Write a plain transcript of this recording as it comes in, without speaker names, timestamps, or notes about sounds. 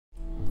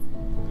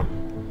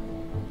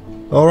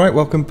Alright,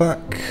 welcome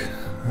back.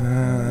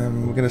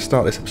 We're going to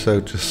start this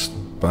episode just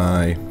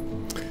by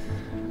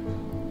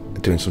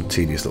doing some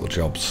tedious little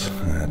jobs,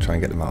 try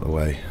and get them out of the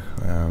way.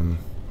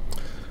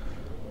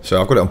 So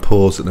I've got it on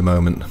pause at the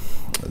moment.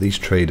 These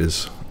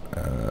traders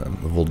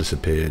have all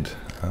disappeared,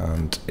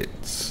 and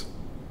it's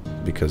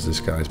because this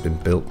guy's been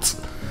built.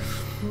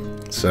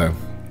 So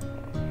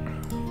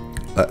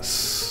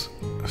let's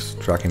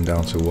drag him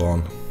down to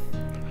 1,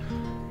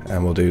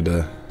 and we'll do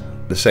the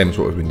same as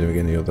what we've been doing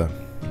in the other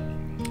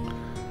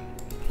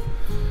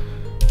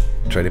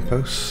trading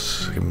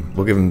posts.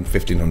 We'll give him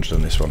 1500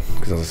 on this one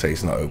because, as I say,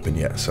 it's not open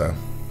yet. So,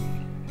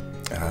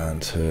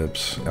 and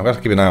herbs. I'm going to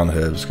keep an eye on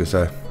herbs because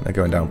they're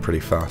going down pretty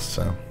fast.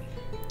 So,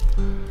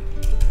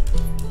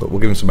 but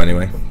we'll give him some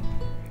anyway.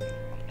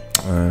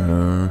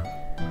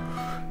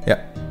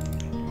 Yeah,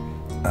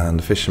 and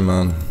the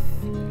fisherman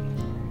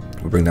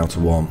we'll bring down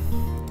to 1.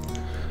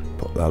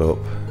 Put that up.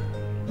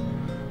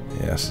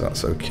 Yes,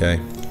 that's okay.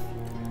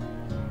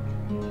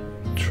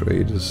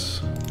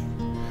 Traders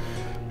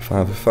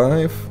 5 of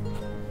 5.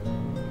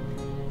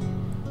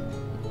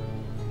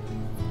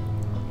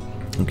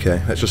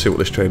 Okay, let's just see what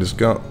this trader's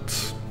got.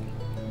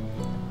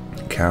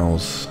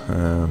 Cows.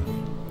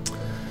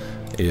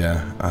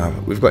 Yeah,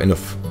 we've got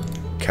enough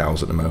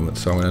cows at the moment,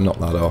 so I'm going to knock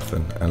that off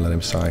and let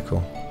him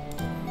cycle.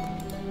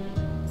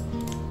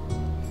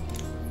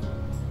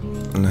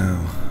 Now,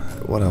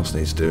 what else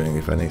needs doing,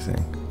 if anything?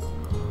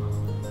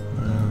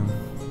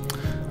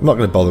 I'm not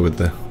going to bother with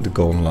the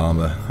golden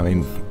llama. I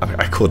mean,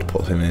 I could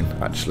put him in,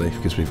 actually,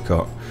 because we've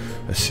got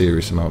a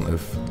serious amount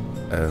of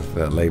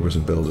labourers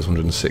and builders,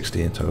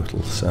 160 in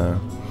total. So,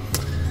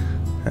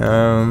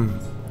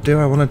 do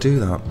I want to do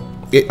that?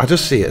 I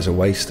just see it as a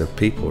waste of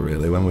people,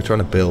 really, when we're trying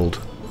to build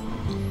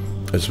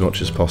as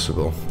much as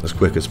possible, as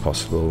quick as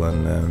possible,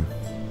 and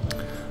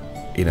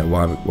you know,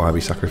 why be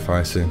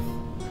sacrificing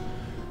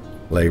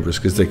labourers?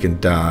 Because they can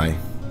die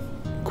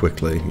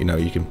quickly. You know,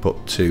 you can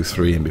put 2,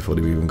 3 in before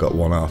they've even got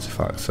 1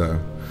 artifact. So,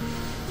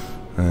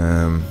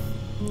 I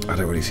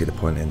don't really see the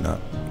point in that.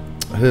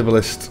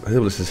 Herbalist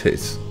has hit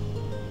its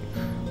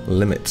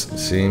limit, it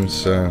seems.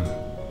 So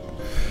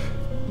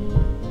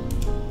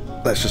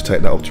let's just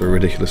take that up to a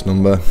ridiculous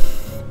number,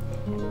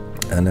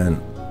 and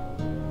then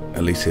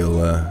at least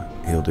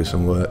he'll do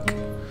some work.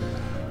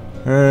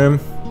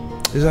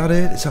 Is that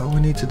it? Is that all we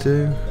need to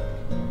do?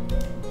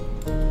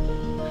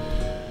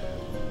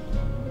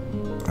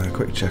 A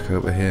quick check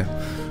over here.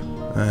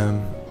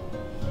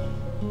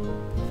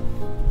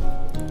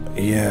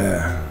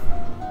 Yeah,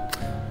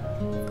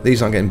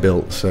 these aren't getting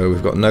built, so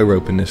we've got no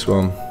rope in this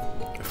one.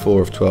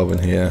 4 of 12 in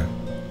here.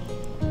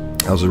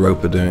 How's the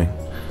roper doing?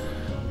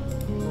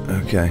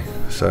 Okay,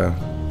 so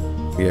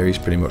yeah, he's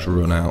pretty much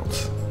run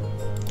out.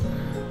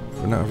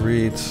 Run out of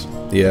reeds.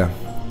 Yeah.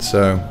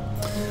 So,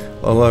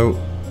 although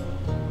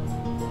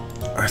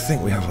I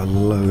think we have a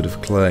load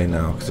of clay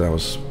now because I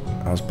was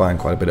buying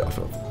quite a bit of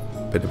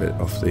it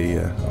off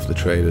the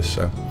traders.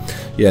 So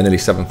yeah, nearly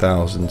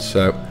 7,000.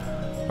 So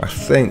I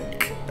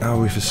think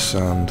we for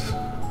sand.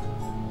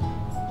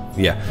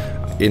 Yeah,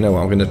 you know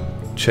what? I'm going to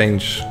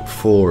change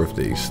 4 of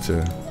these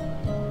to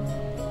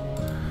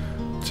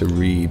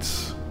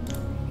reeds,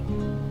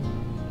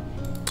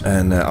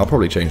 and I'll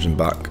probably change them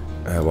back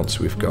once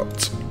we've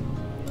got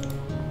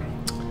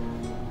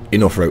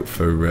enough rope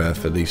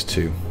for these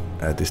 2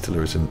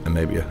 distilleries and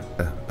maybe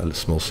a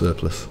small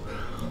surplus.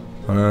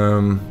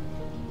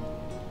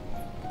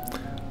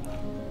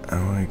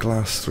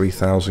 Glass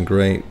 3,000,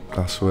 great.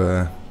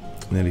 Glassware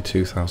nearly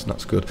 2,000,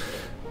 that's good.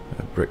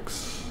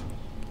 Bricks.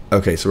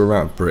 Okay, so we're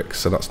out of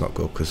bricks, so that's not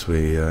good because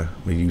we're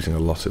using a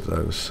lot of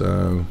those.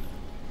 So,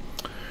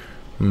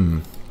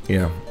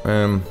 yeah.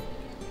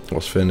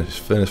 What's furnace?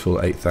 Furnace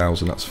full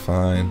 8,000. That's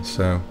fine.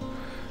 So,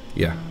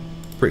 yeah,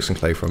 bricks and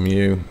clay from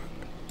you.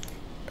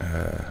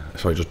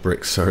 Sorry, just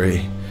bricks.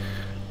 Sorry,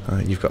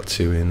 you've got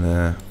 2 in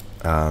there,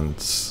 and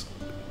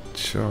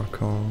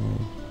charcoal.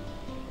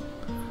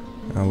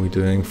 How are we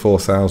doing?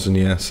 4,000.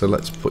 Yeah. So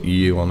let's put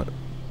you on it,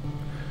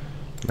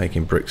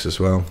 making bricks as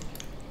well.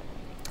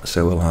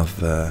 So we'll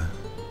have a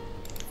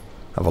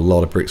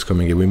lot of bricks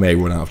coming in. We may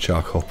run out of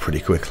charcoal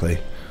pretty quickly,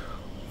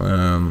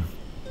 but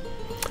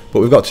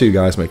we've got 2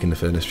 guys making the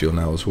furnace fuel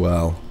now as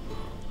well.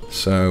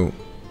 So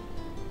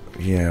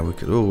yeah, we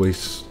could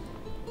always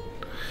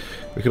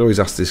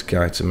ask this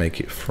guy to make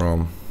it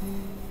from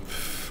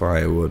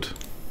firewood,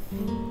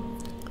 and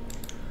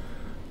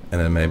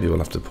then maybe we'll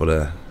have to put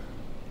a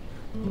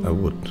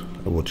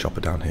wood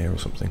chopper down here or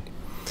something.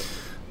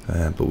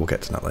 But we'll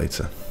get to that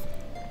later.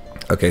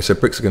 Okay, so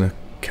bricks are going to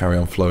carry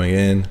on flowing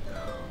in,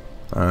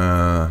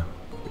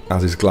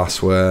 as is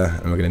glassware,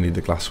 and we're going to need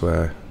the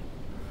glassware,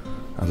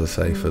 as I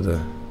say, for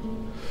the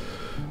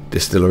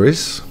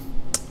distilleries.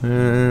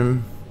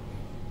 Anything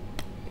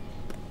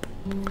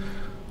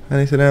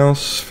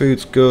else?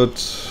 Food's good.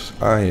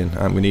 Iron,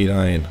 and we need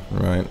iron,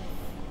 right?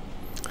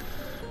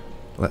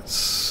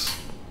 Let's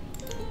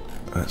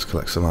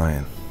collect some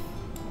iron.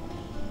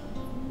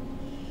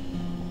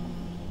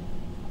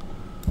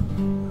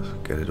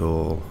 Let's get it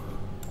all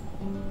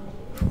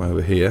from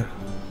over here.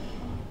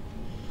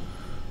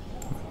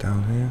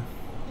 down here.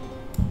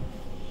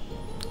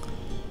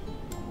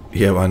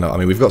 Yeah, why not? I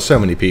mean, we've got so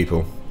many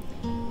people.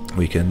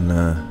 We can,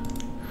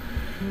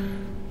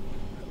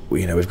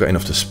 you know, we've got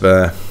enough to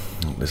spare.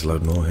 Oh, there's a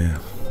load more here.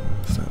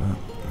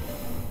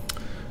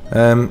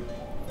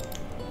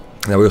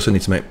 Now we also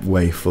need to make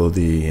way for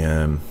the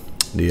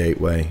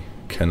 8-way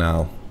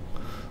canal,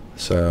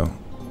 so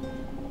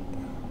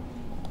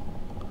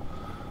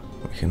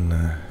we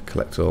can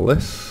collect all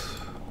this,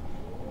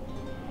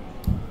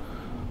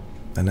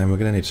 and then we're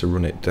going to need to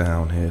run it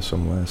down here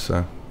somewhere.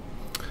 So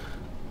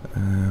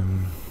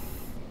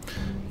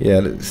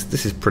yeah,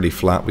 this is pretty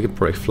flat. We could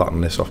probably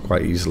flatten this off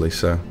quite easily,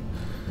 so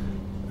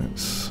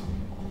let's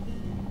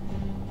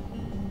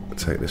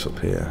take this up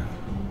here,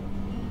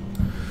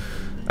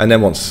 and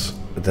then once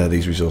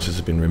these resources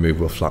have been removed,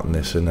 we'll flatten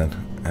this, and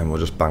we'll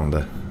just bang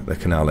the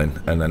canal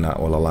in, and then that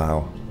will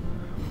allow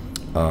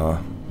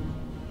our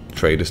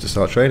traders to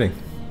start trading.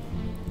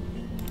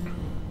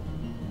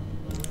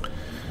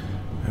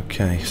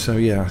 Okay, so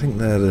yeah, I think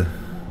they're the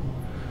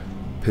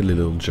piddly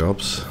little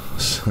jobs,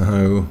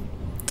 so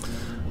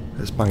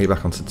let's bang it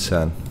back onto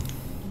 10.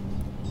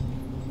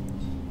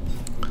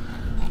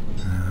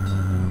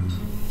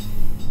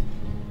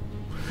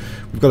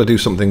 We've got to do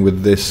something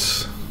with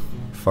this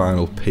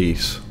final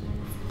piece.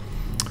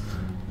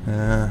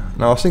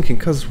 Now I was thinking,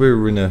 because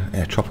we're in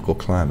a tropical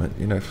climate,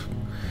 you know, if you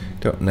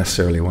don't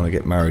necessarily want to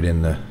get married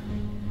in the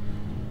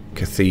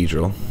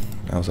Cathedral.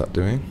 How's that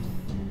doing?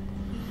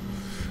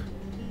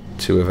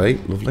 2 of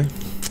 8, lovely.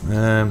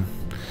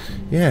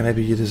 Yeah,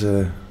 maybe there's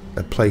a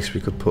place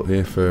we could put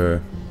here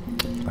for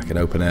like an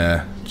open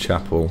air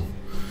chapel,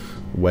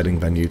 wedding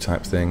venue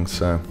type thing.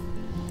 So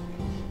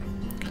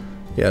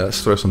yeah,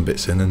 let's throw some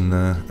bits in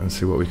and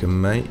see what we can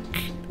make.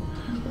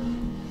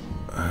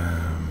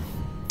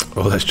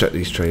 Well, let's check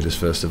these traders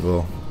first of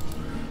all.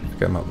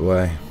 Get them out of the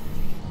way.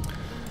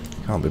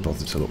 Can't be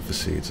bothered to look for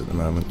seeds at the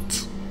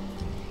moment.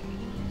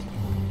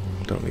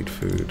 Don't need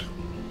food.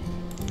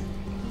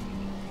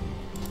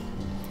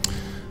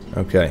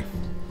 Okay.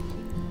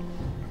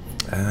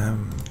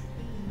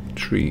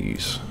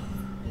 Trees.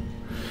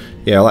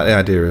 Yeah, I like the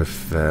idea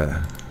of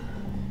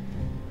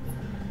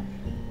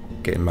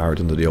getting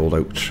married under the old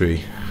oak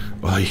tree.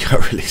 Well, you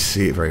can't really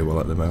see it very well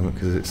at the moment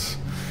because it's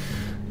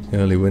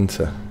early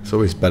winter. It's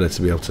always better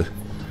to be able to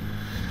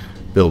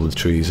build with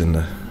trees in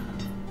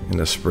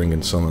the spring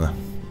and summer,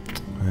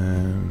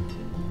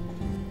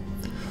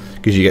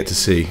 because you get to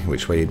see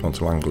which way you'd want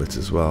to angle it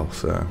as well.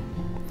 So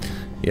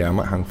yeah, I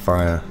might hang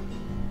fire,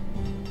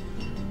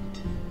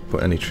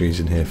 put any trees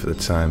in here for the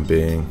time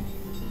being.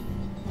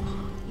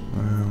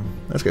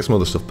 Let's get some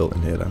other stuff built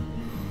in here then.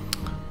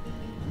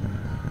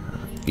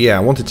 Yeah,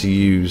 I wanted to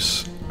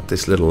use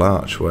this little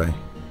archway,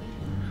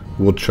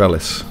 wood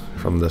trellis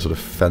from the sort of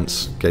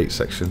fence gate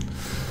section.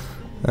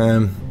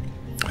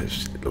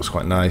 It looks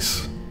quite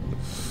nice.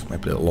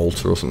 Maybe a little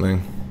altar or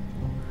something.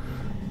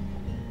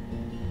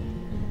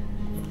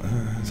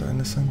 Is that in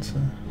the centre?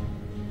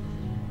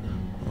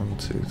 1,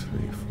 2,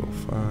 3, 4,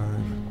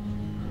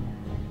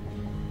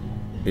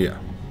 5. Yeah.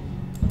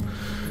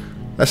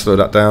 Let's throw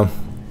that down.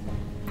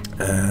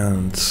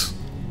 And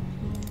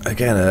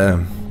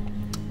again,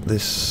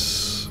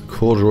 this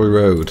corduroy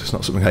road, it's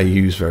not something I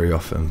use very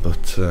often,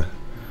 but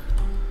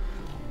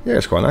yeah,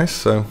 it's quite nice.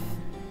 So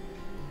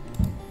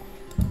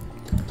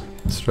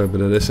let's throw a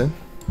bit of this in.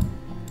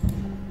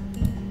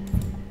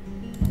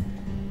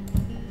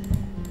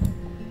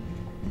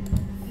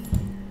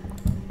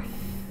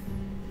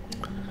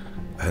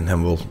 And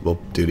then we'll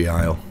do the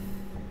aisle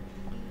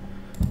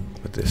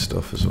with this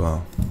stuff as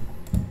well.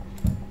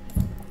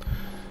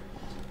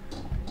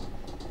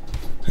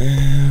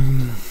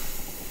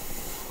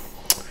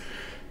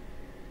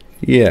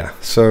 Yeah,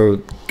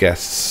 so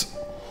guests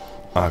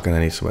are going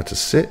to need somewhere to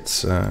sit,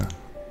 so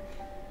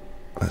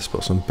let's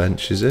put some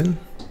benches in.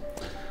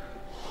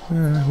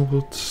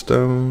 Wood,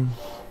 stone,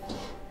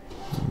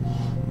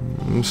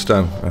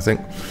 stone, I think.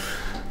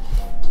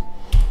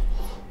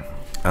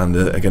 And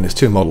again, there's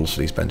 2 models for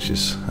these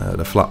benches,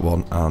 the flat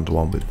one and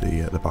one with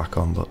the back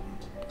on, but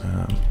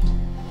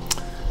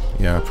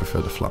yeah, I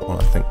prefer the flat one,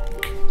 I think.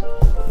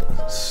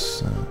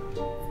 Let's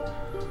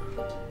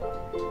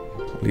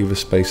leave a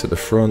space at the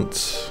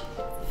front.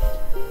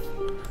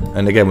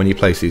 And again, when you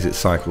place these, it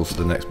cycles to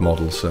the next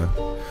model, so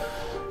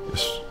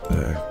just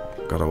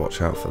gotta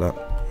watch out for that.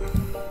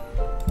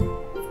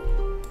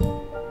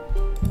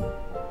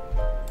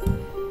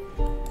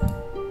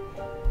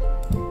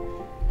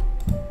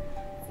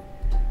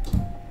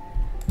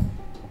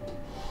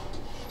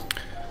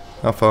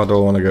 How far do I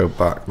want to go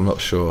back? I'm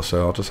not sure,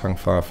 so I'll just hang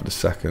fire for the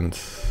second.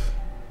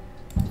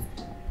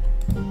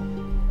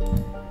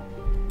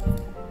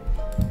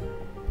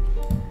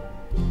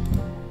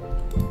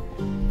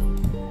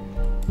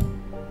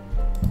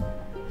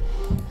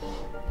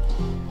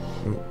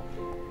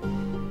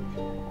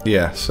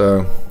 Yeah,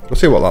 so we'll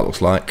see what that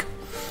looks like.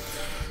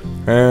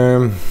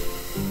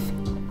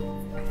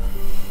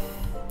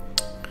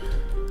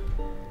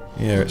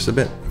 Yeah, it's a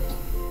bit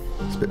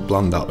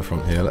bland out the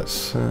front here.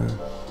 Let's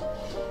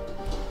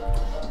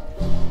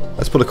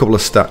put a couple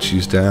of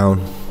statues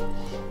down.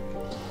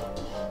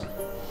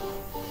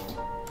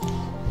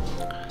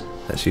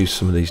 Let's use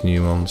some of these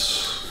new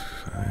ones.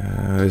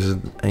 There's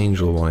an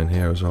angel one in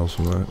here as well,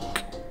 somewhere.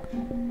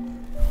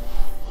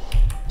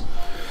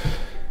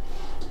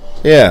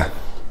 Yeah,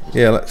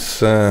 let's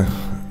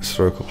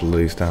throw a couple of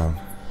these down.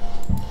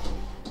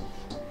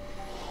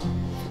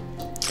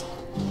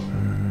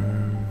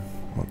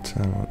 What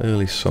time?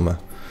 Early summer.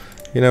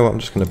 You know what, I'm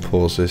just going to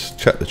pause this,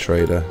 check the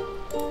trader.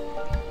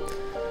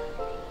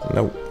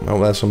 Nope,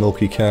 there's some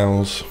milky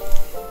cows.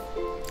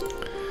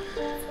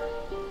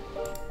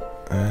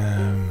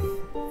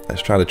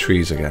 Let's try the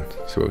trees again,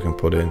 see what we can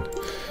put in.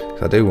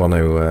 'Cause I do want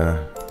to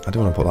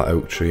put that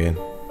oak tree in.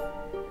 I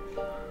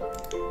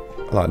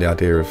like the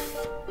idea of,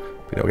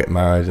 you know, get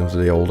married into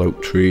the old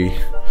oak tree.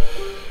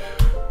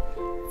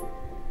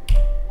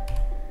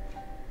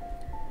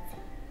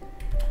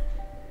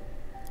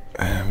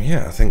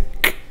 Yeah, I think,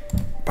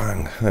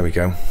 bang, there we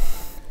go.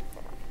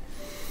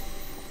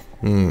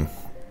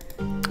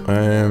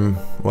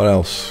 What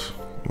else?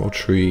 More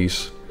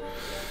trees.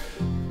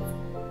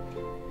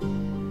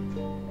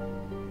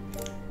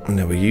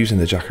 No, we're using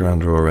the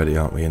jacaranda already,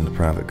 aren't we, in the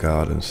private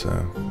garden,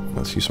 so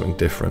let's use something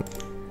different.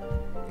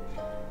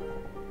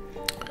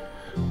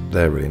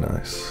 They're really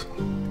nice.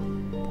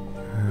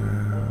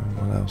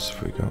 What else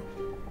have we got?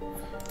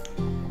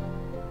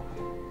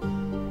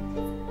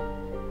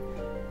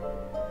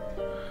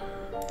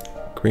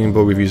 Green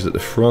bulb we've used at the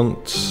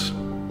front.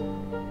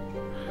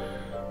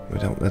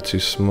 They're too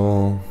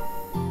small.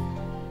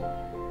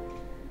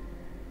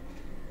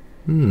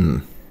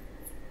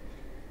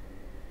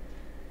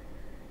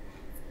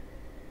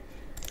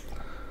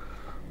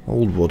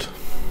 Old wood.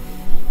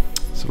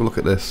 Let's have a look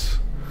at this.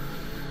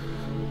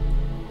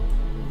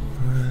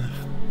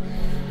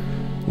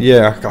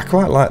 Yeah, I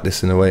quite like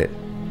this in a way.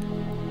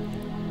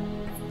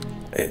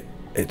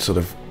 It sort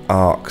of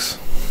arcs.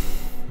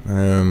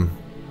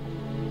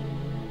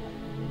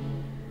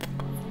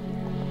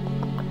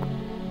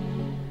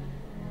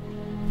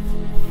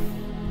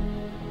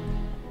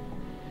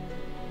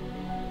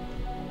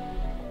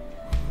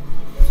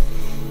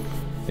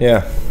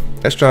 Yeah,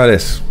 let's try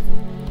this.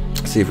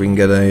 See if we can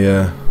get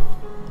a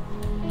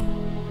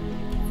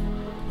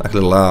like a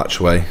little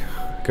archway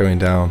going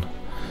down,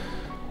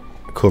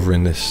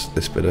 covering this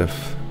bit of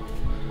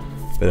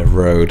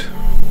road.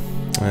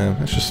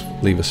 Let's just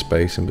leave a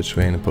space in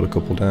between and put a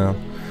couple down.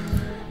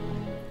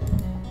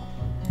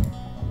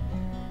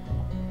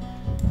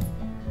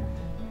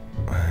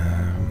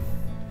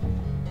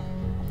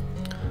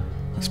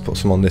 Let's put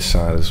some on this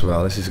side as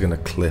well. This is going to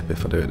clip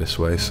if I do it this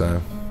way, so.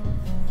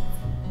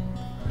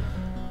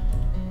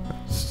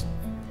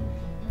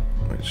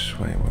 Which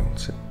way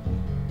won't it?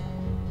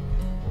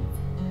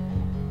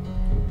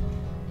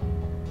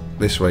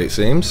 This way it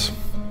seems.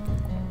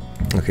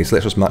 Okay, so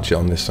let's just match it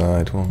on this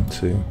side. 1, 2,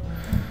 3,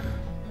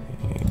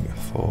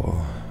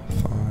 4,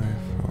 5,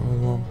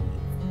 1.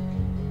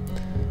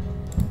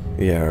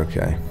 Yeah,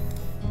 okay.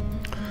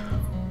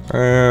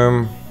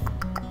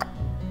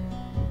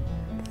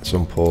 Let's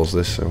unpause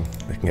this so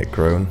they can get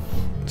grown.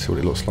 See what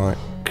it looks like.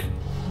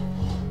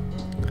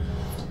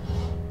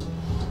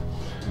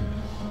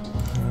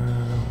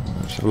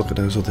 Let's have a look at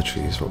those other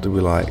trees. What do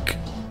we like?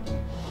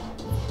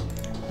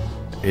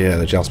 Yeah,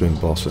 the jasmine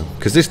blossom.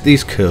 Because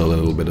these curl a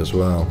little bit as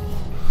well,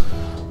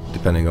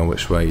 depending on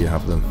which way you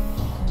have them.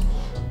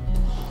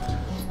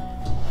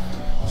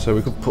 So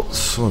we could put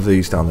some of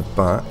these down the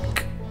back.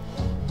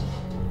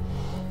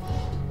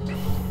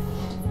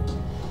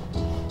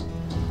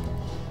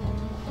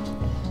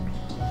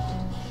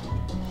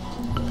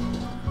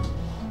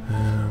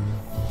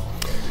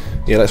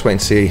 Yeah, let's wait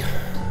and see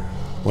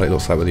what it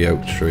looks like with the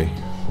oak tree.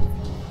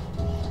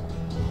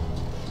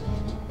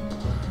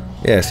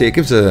 Yeah, see, it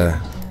gives a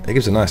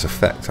nice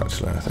effect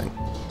actually, I think.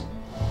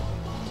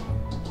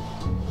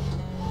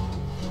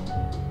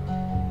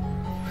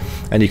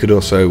 And you could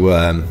also,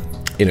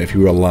 you know, if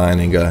you were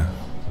lining a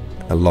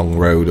long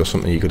road or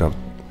something, you could have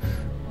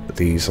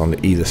these on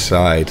either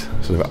side,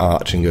 sort of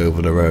arching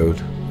over the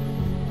road.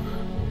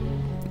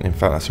 In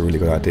fact, that's a really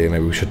good idea.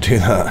 Maybe we should do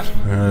that.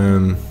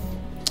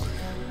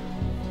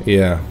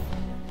 Yeah.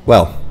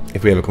 Well,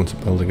 if we ever come to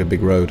building a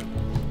big road,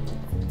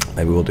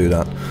 maybe we'll do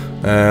that.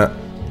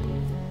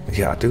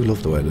 Yeah, I do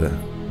love the way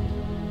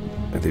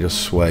they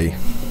just sway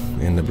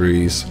in the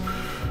breeze.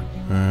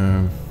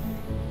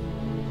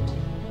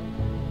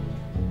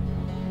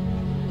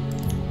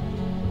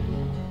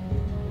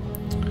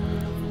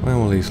 Where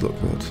will these look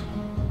good?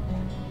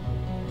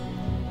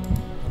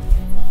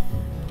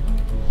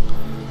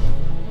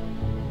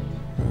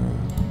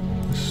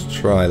 Let's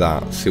try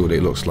that, see what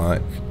it looks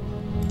like.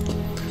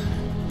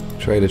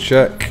 Trader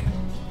check.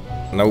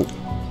 Nope.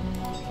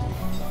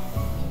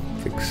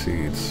 Fig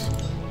seeds.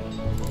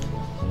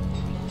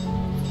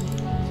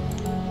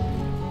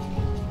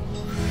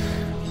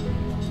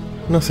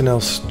 Nothing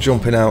else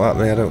jumping out at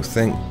me, I don't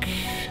think.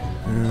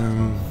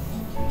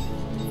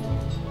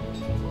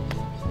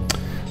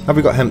 Have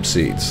we got hemp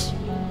seeds?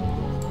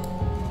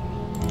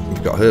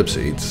 We've got herb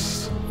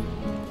seeds.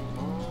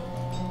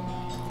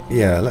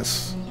 Yeah,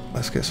 let's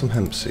get some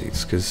hemp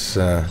seeds, because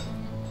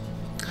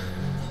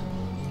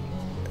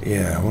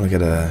Yeah, I want to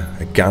get a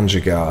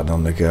ganja garden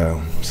on the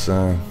go.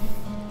 So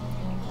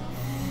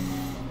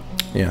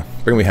yeah,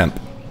 bring me hemp.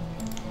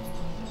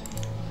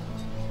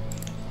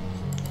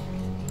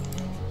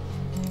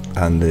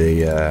 And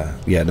the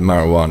yeah, the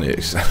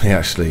marijuana, they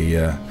actually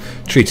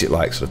treat it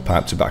like sort of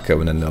pipe tobacco,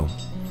 and then they'll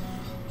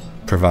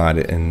provide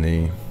it in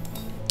the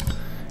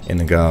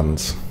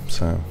gardens.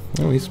 So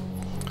we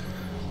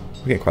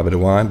get quite a bit of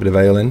wine, bit of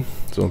ale in.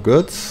 It's all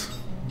good.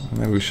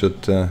 Maybe we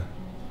should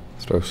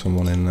throw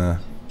someone in there.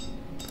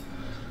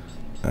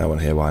 That one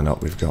here, why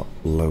not? We've got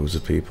loads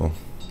of people.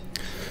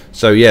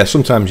 So yeah,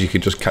 sometimes you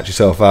could just catch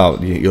yourself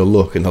out. You'll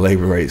look and the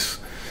labour rates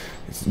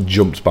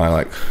jumped by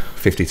like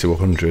 50 to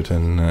 100,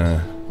 and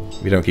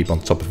if you don't keep on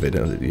top of it,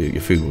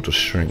 your food will just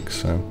shrink.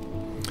 So,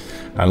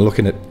 and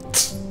looking at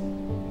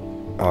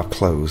our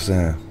clothes,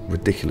 they're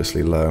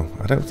ridiculously low.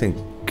 I don't think,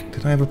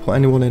 did I ever put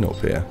anyone in up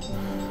here?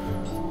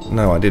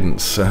 No, I didn't,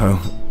 so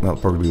that'll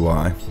probably be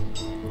why.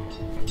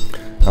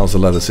 How's the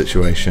leather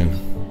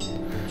situation?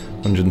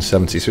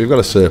 170, so we've got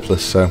a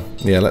surplus, so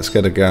yeah, let's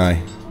get a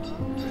guy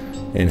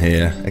in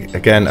here.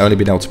 Again, only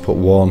been able to put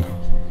one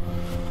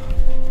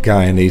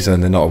guy in these,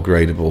 and they're not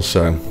upgradable,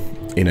 so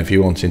you know, if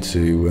you wanted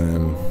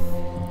to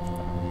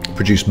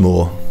produce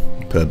more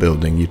per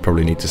building, you'd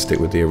probably need to stick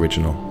with the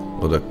original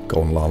or the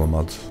Golden Llama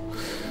mods.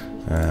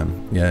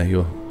 Yeah,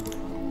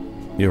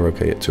 you're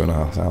okay at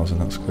 2,500,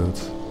 that's good.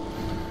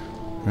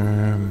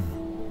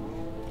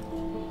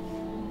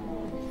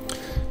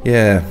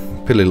 Yeah,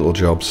 piddly little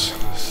jobs,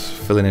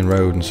 filling in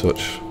road and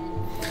such,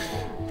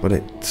 but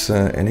it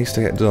needs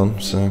to get done.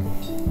 So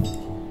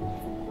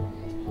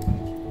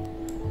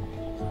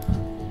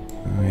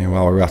yeah,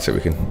 while we're at it, we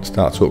can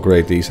start to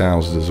upgrade these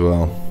houses as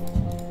well.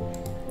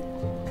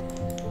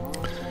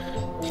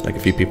 Just make a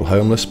few people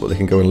homeless, but they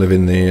can go and live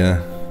in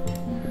the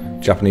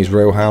Japanese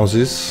row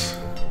houses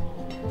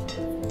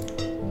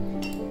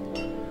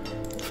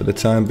for the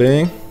time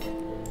being.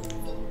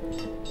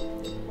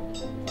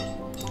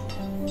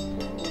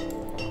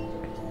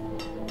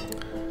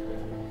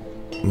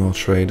 More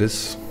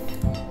traders.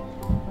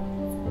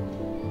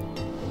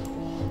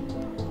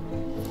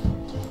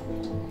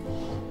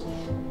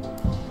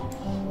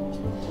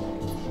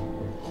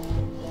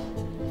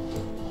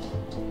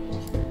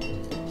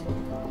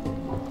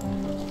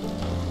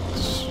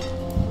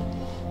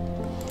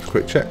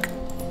 Quick check.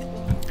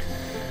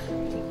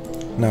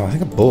 No, I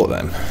think I bought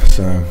them,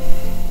 so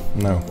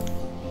no.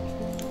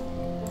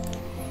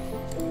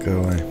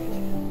 Go away.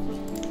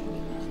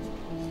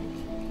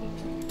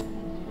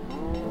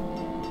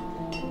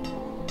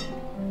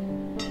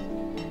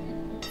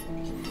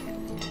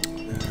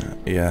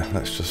 Yeah,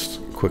 let's just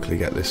quickly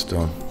get this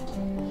done,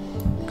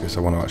 because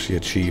I want to actually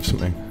achieve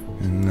something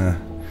in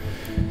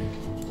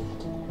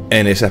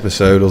this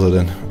episode other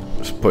than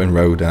just putting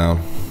road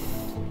down.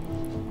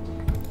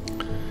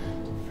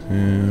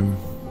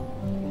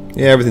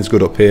 Yeah, everything's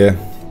good up here.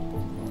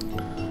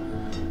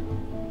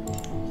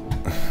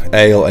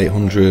 Ale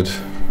 800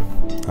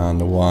 and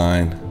the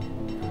wine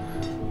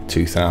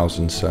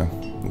 2,000, so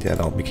yeah,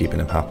 that'll be keeping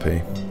him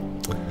happy.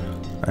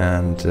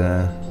 And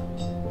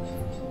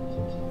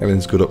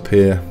everything's good up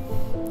here.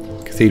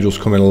 Cathedral's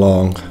coming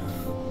along,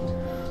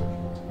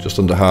 just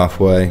under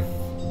halfway.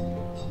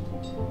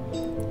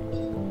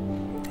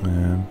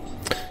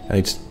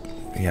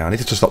 I need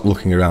to just stop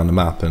looking around the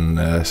map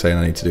and saying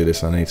I need to do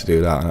this, I need to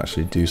do that, and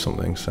actually do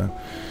something. So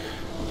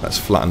let's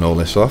flatten all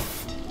this off.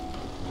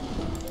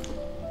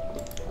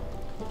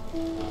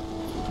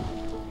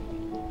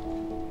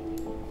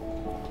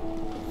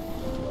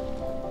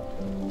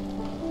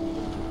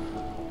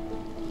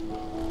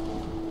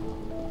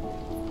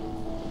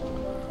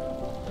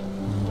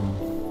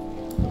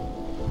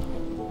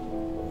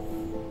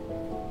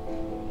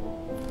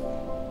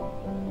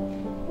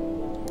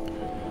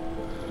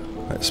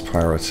 Let's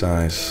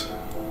prioritise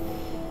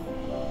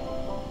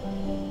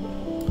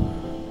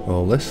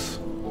all this,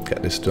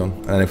 get this done,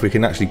 and if we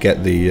can actually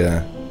get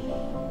the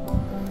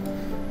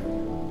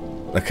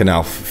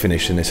canal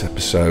finished in this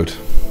episode,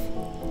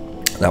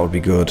 that would be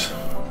good.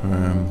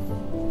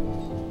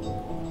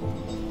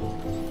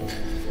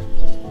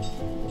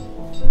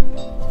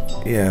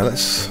 Yeah,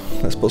 let's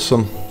put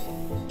some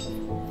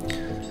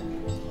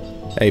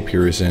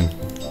apiaries in.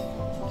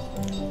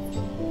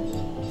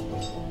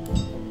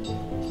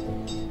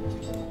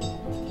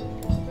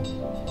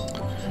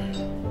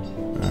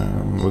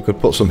 We could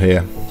put some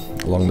here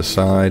along the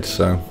side,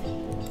 so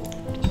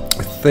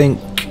I think,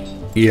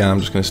 yeah, I'm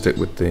just going to stick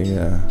with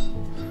the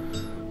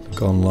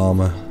Golden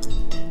Llama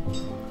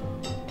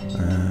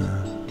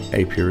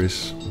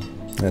apiaries.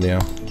 There they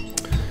are.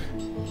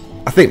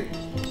 I think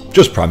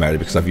just primarily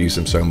because I've used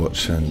them so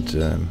much,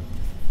 and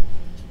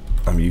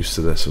I'm used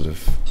to the sort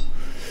of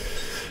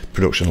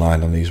production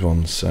line on these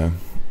ones. So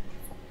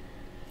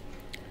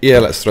yeah,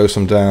 let's throw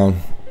some down.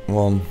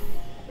 1,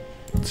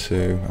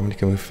 2. How many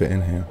can we fit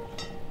in here?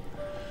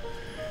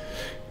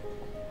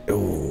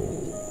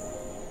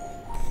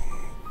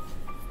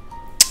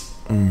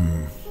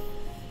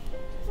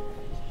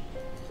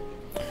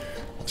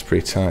 That's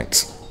pretty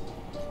tight.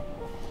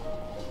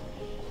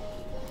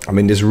 I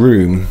mean, this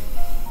room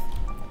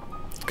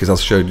because as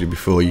I showed you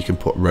before, you can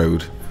put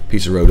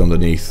piece of road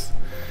underneath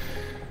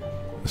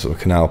a sort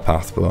of canal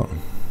path, but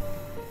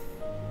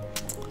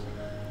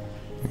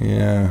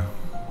yeah.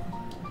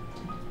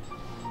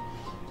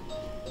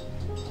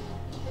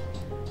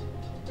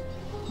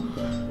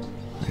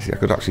 See, I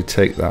could actually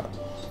take that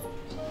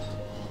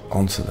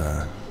onto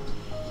there.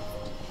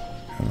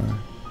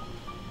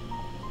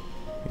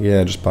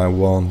 Yeah, just by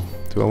one.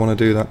 Do I want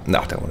to do that? No,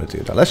 I don't want to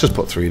do that. Let's just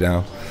put 3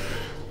 down.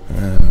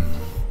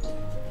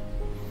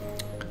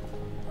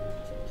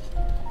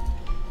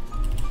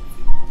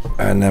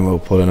 And then we'll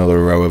put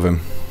another row of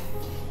them.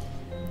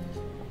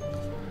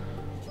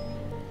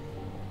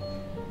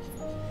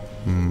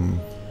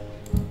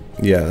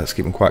 Yeah, let's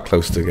keep them quite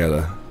close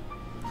together.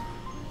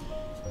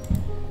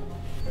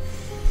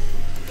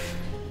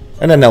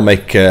 And then they'll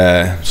make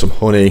some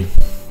honey,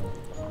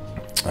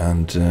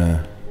 and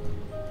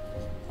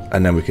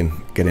then we can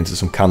get into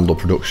some candle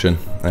production.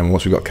 And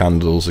once we've got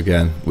candles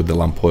again with the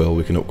lamp oil,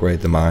 we can upgrade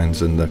the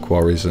mines and the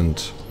quarries, and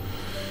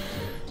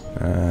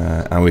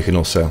we can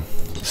also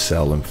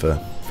sell them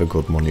for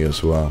good money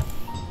as well.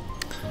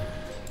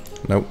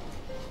 Nope,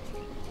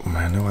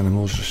 no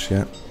animals just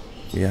yet.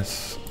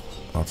 Yes,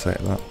 I'll take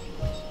that.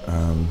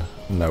 And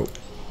no,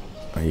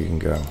 and you can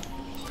go.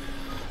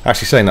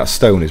 Actually, saying that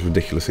stone is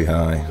ridiculously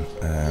high.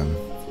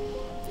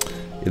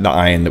 That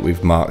iron that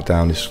we've marked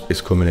down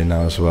is coming in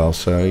now as well.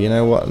 So you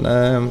know what?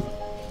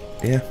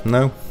 Yeah,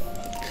 no.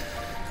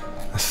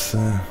 That's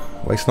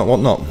waste not,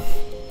 want not.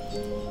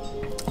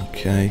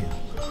 Okay.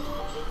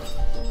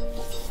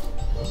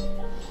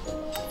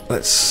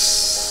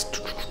 Let's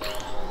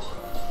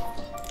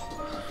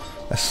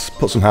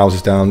put some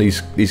houses down.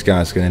 These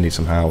guys are going to need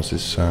some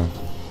houses. So.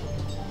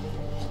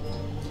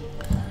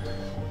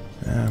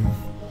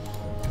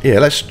 Yeah,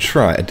 let's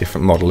try a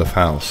different model of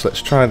house.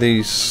 Let's try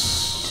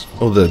these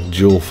other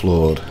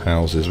dual-floored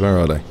houses. Where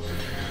are they?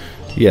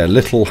 Yeah,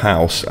 little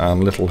house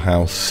and little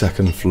house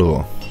second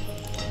floor.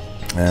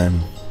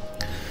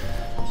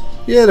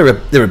 Yeah,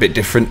 they're a bit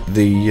different.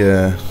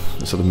 The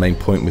sort of main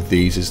point with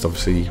these is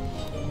obviously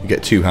you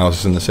get 2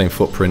 houses in the same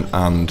footprint,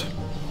 and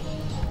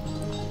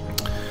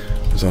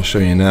as I'll show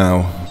you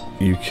now,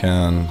 you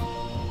can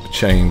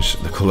change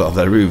the colour of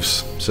their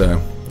roofs.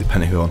 So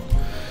depending on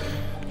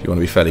if you want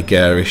to be fairly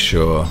garish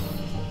or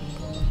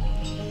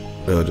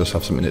just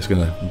have something that's going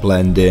to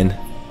blend in.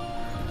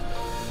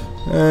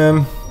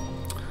 I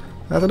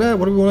don't know,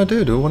 what do we want to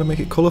do? Do we want to make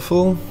it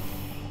colourful?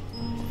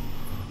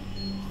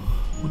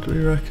 What do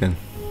we reckon?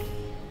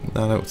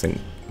 No, I don't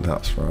think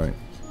that's right.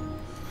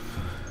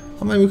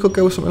 I mean, we could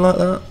go with something like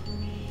that.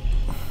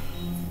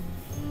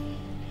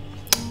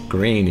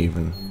 Green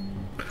even.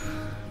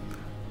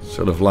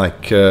 Sort of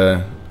like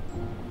the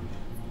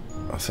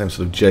same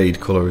sort of jade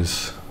colour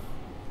as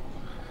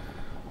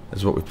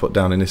what we put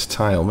down in this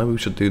tile. Maybe we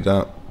should do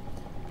that,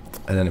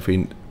 and then if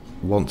we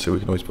want to, we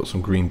can always put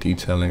some green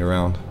detailing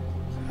around.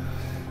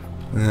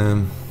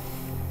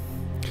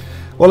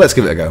 Well, let's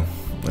give it a go.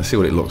 Let's see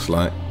what it looks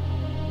like.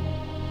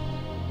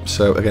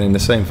 So again, in the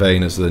same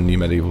vein as the new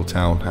medieval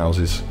town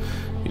houses,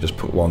 you just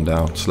put one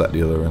down, select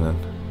the other, and then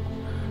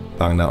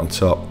bang that on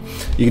top.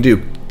 You can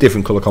do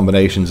different colour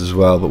combinations as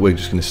well, but we're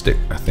just going to stick,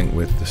 I think,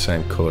 with the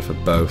same colour for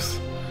both.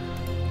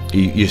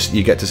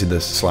 You get to see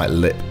the slight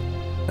lip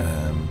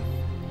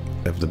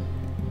of the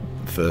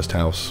first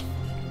house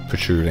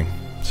protruding,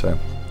 so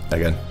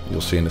again, you'll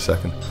see in a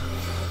second.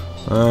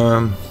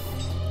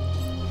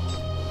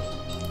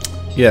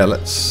 Yeah,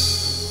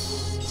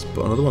 let's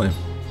put another one in.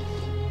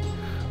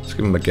 Let's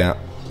give them a gap,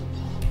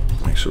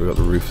 make sure we've got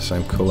the roof the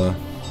same colour.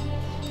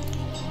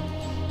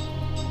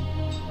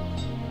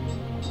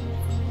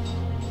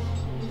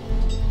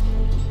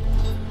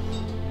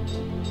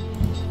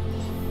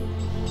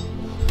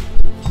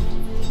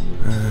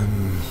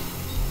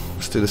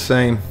 Let's do the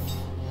same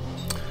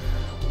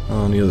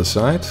on the other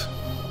side.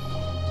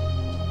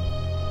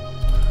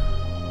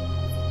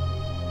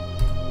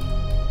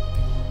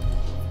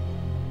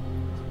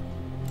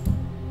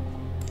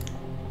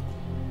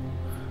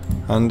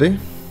 Handy.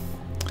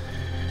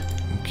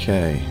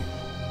 Okay.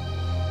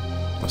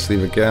 Let's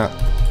leave a gap.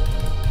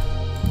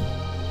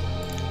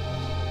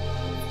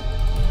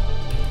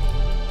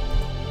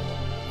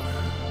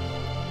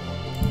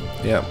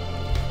 Yep.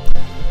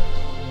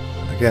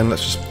 Again,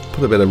 let's just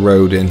put a bit of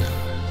road in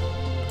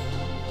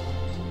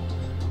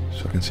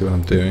so I can see what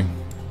I'm doing.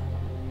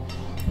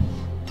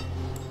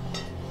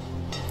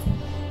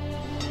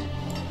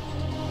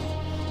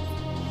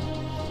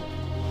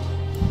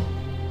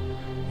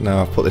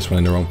 Now I've put this one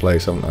in the wrong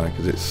place, haven't I?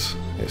 Because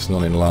it's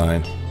not in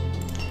line.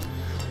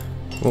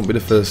 Won't be the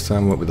first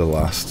time, won't be the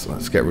last.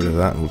 Let's get rid of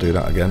that and we'll do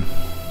that again.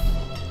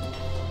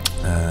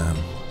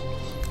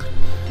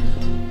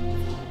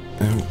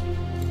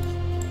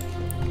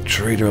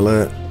 Trader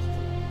alert.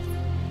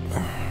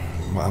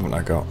 What haven't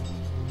I got?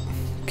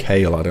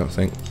 Kale, I don't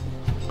think.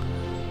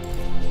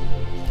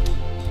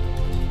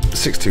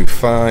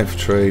 625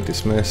 trade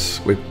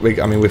dismiss. I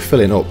mean, we're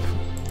filling up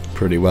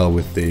pretty well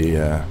with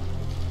the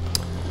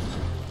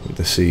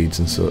seeds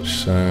and such.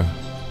 So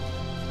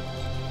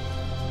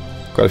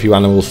quite a few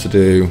animals to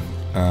do.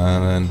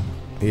 and then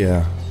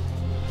yeah,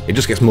 it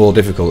just gets more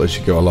difficult as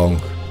you go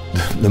along.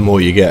 The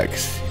more you get,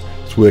 'cause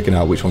it's working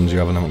out which ones you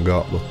have and haven't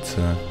got. But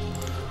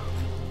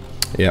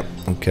yeah,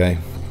 okay.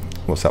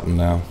 What's happened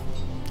now?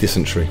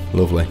 Dysentery,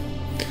 lovely.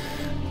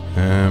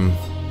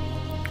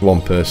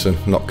 One person,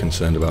 not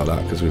concerned about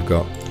that because we've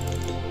got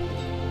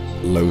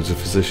loads of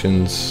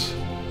physicians,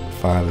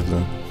 5 of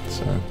them.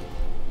 So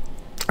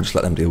I'll just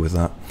let them deal with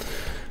that.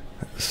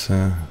 Let's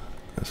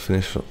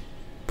finish up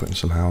putting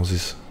some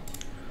houses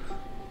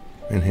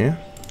in here.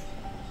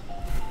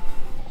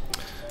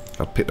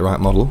 I've picked the right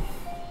model.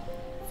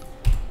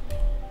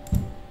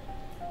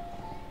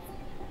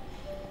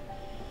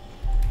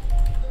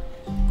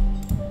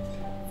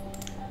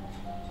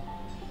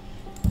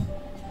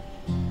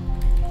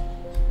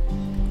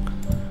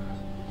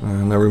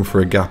 No room for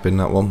a gap in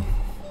that one.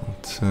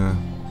 But,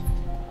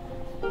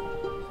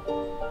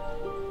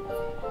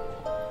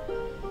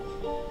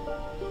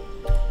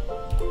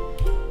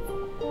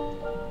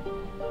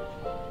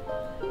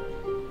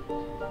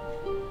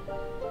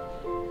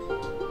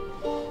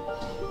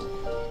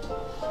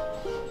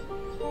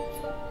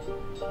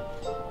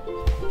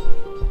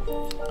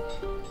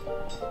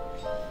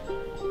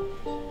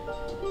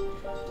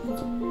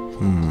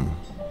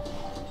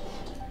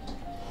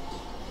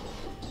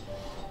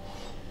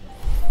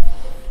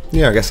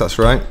 yeah, I guess that's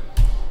right.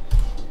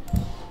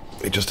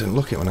 It just didn't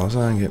look it when I was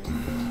eyeing it.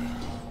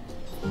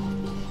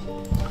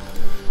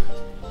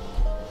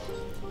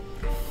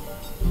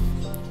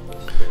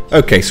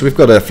 Okay, so we've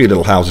got a few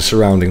little houses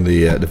surrounding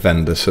the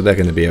vendors, so they're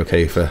going to be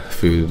okay for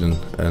food and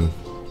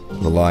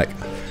the like.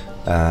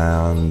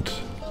 And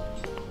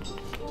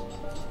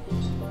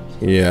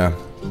yeah,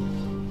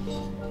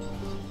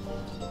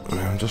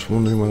 I'm just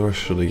wondering whether I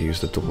should have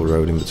used a double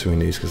road in between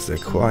these because they're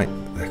quite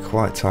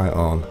tight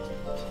on.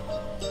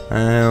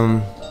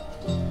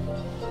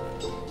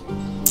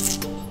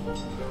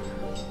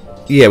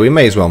 Yeah, we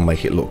may as well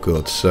make it look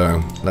good,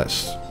 so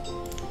let's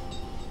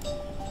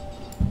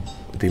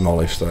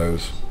demolish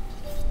those.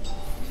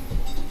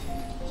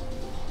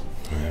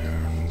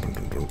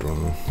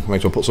 May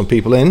as well put some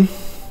people in.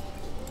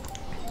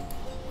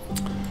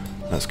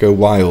 Let's go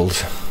wild.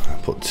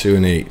 Put 2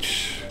 in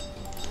each.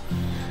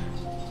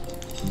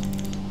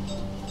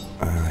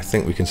 I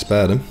think we can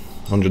spare them.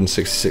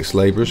 166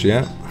 labourers,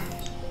 yeah.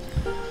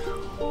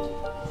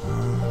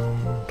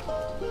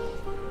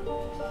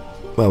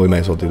 Well, we may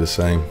as well do the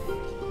same.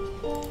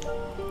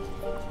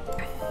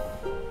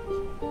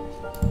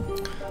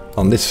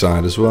 On this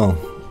side as well.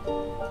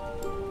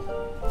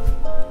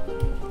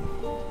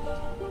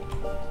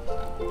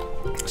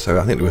 So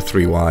I think there were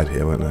 3 wide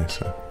here, weren't they?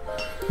 So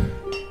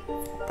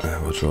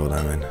we'll draw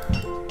them in.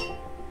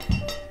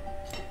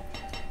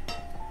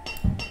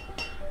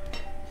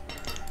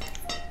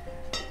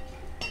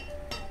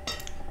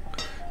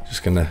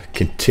 Just going to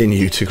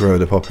continue to grow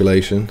the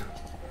population.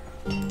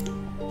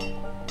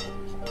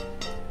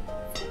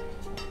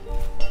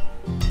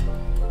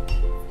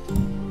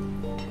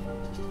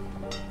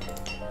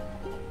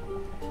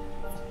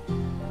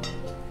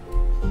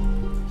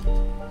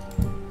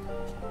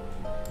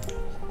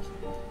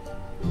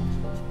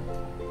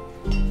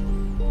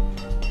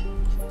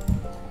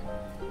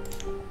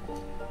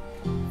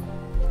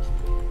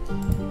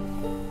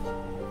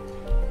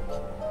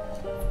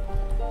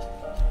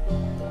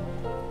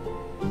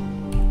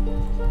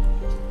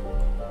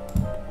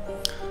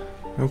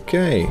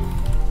 Okay.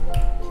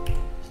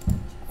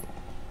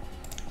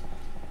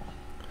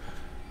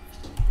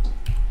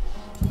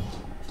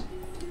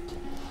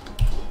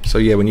 So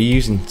yeah, when you're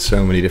using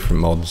so many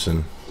different mods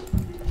and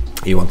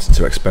you wanted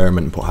to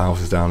experiment and put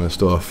houses down and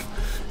stuff,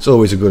 it's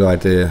always a good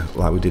idea,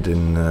 like we did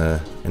in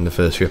the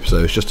first few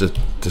episodes, just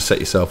to set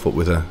yourself up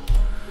with a,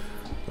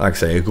 like I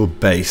say, a good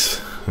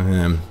base.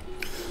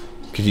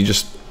 Because you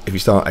just, if you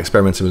start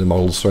experimenting with the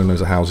models, throwing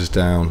loads of houses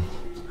down,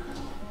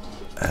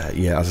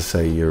 yeah, as I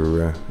say,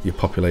 your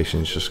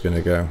population is just going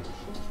to go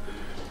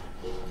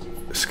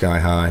sky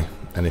high,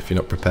 and if you're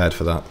not prepared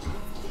for that,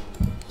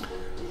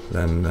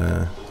 then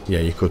yeah,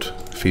 you could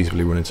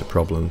feasibly run into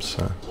problems.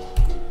 So.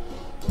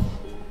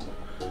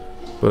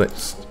 But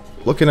it's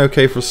looking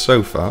okay for us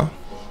so far.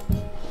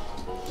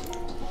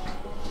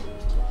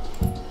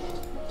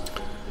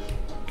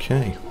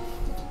 Okay.